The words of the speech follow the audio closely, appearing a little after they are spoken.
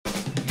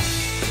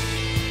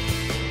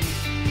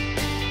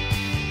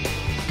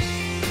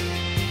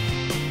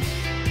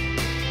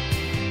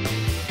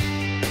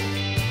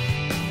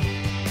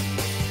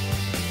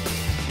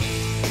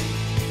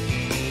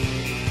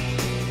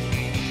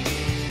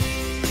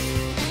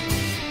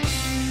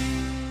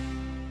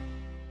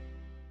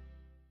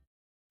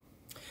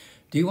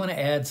Do you want to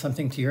add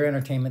something to your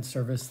entertainment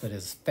service that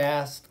is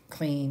fast,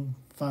 clean,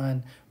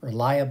 fun,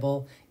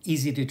 reliable,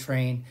 easy to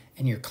train,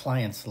 and your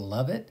clients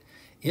love it?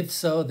 If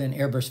so, then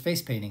Airbrush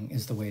face painting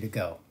is the way to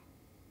go.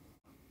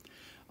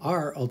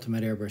 Our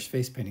Ultimate Airbrush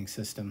face painting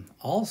system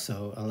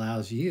also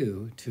allows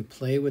you to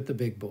play with the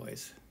big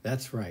boys.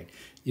 That's right.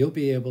 You'll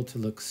be able to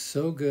look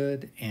so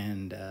good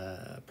and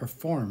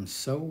perform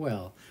so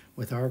well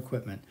with our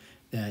equipment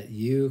that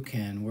you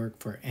can work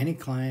for any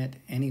client,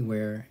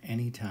 anywhere,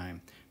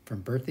 anytime,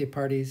 from birthday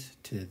parties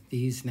to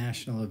these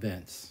national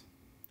events.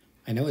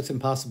 I know it's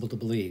impossible to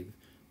believe,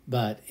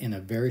 but in a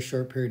very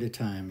short period of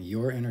time,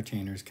 your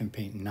entertainers can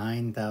paint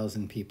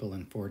 9,000 people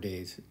in 4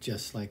 days,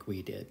 just like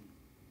we did.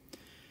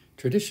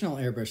 Traditional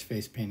airbrush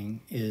face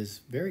painting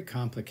is very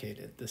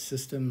complicated. The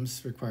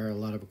systems require a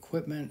lot of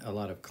equipment, a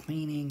lot of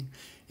cleaning.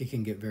 It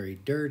can get very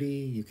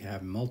dirty. You can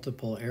have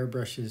multiple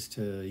airbrushes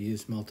to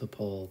use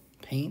multiple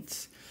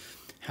paints.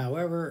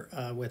 However,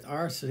 with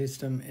our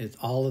system,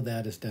 all of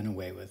that is done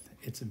away with.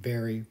 It's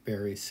very,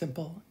 very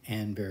simple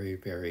and very,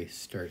 very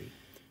sturdy.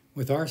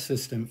 With our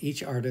system,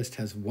 each artist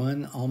has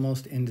one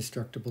almost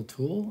indestructible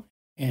tool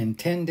and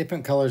 10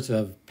 different colors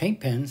of paint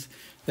pens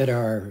that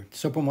are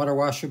soap and water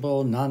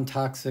washable,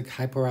 non-toxic,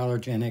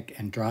 hypoallergenic,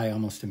 and dry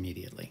almost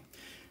immediately.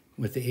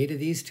 With the aid of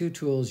these two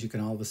tools, you can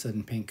all of a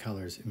sudden paint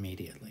colors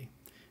immediately.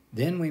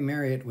 Then we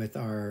marry it with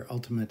our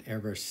Ultimate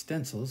Airbrush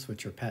stencils,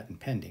 which are patent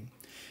pending.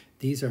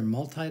 These are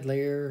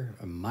multi-layer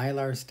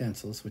mylar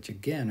stencils, which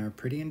again are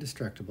pretty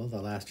indestructible.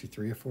 They'll last you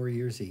 3 or 4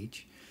 years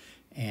each.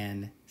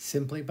 And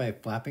simply by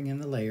flapping in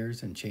the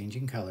layers and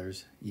changing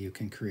colors, you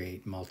can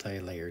create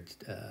multi-layered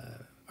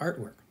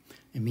artwork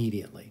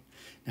immediately.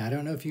 Now, I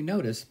don't know if you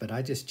noticed, but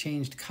I just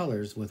changed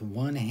colors with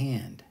one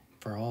hand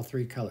for all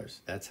 3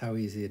 colors. That's how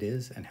easy it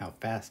is and how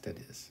fast it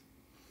is.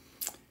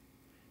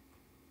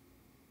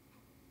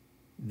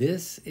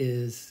 This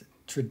is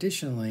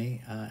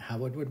traditionally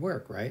how it would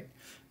work, right?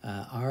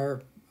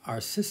 Our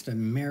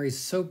system marries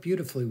so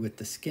beautifully with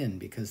the skin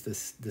because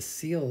the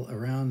seal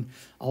around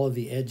all of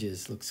the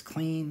edges looks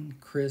clean,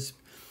 crisp,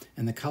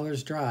 and the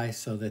colors dry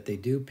so that they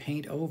do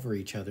paint over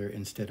each other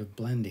instead of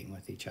blending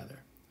with each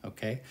other.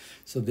 Okay,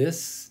 so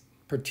this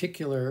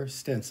particular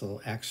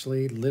stencil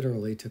actually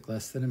literally took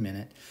less than a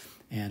minute,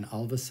 and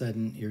all of a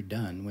sudden you're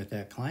done with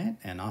that client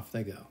and off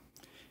they go.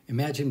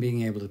 Imagine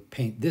being able to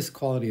paint this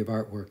quality of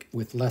artwork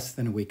with less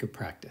than a week of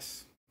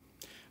practice.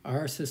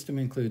 Our system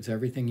includes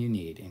everything you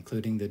need,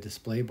 including the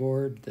display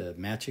board, the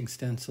matching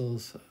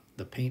stencils,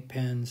 the paint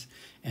pens,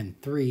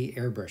 and 3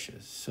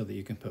 airbrushes so that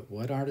you can put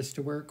 1 artist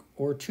to work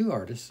or 2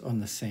 artists on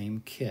the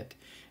same kit,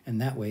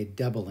 and that way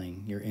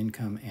doubling your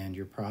income and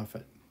your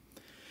profit.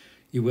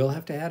 You will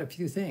have to add a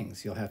few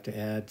things. You'll have to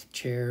add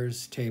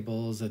chairs,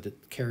 tables, a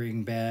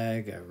carrying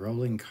bag, a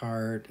rolling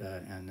cart,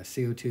 and a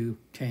CO2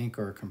 tank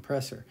or a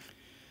compressor.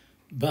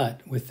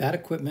 But with that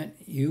equipment,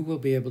 you will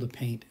be able to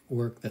paint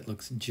work that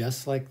looks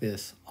just like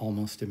this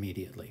almost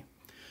immediately.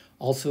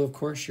 Also, of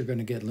course, you're going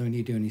to get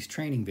Dooney's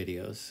training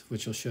videos,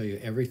 which will show you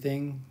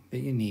everything that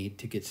you need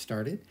to get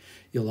started.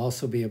 You'll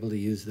also be able to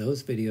use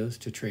those videos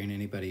to train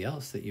anybody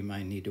else that you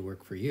might need to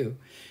work for you.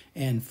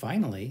 And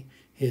finally,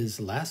 his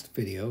last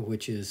video,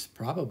 which is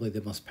probably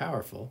the most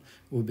powerful,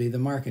 will be the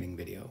marketing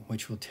video,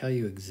 which will tell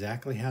you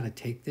exactly how to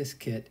take this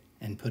kit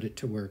and put it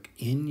to work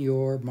in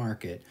your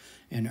market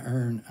and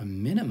earn a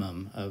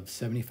minimum of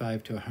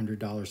 $75 to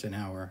 $100 an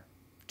hour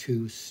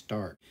to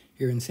start.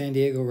 Here in San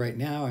Diego right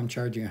now, I'm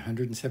charging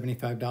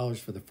 $175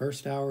 for the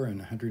first hour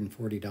and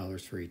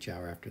 $140 for each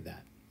hour after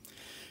that.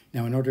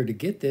 Now, in order to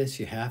get this,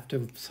 you have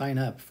to sign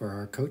up for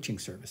our coaching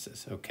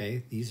services,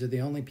 okay? These are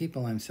the only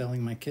people I'm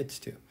selling my kits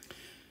to.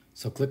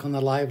 So click on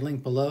the live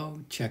link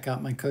below, check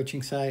out my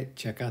coaching site,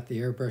 check out the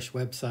Airbrush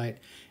website,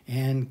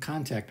 and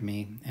contact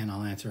me, and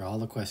I'll answer all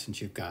the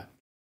questions you've got.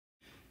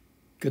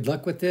 Good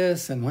luck with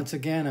this, and once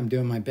again, I'm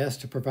doing my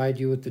best to provide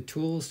you with the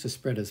tools to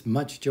spread as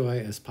much joy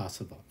as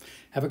possible.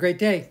 Have a great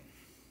day.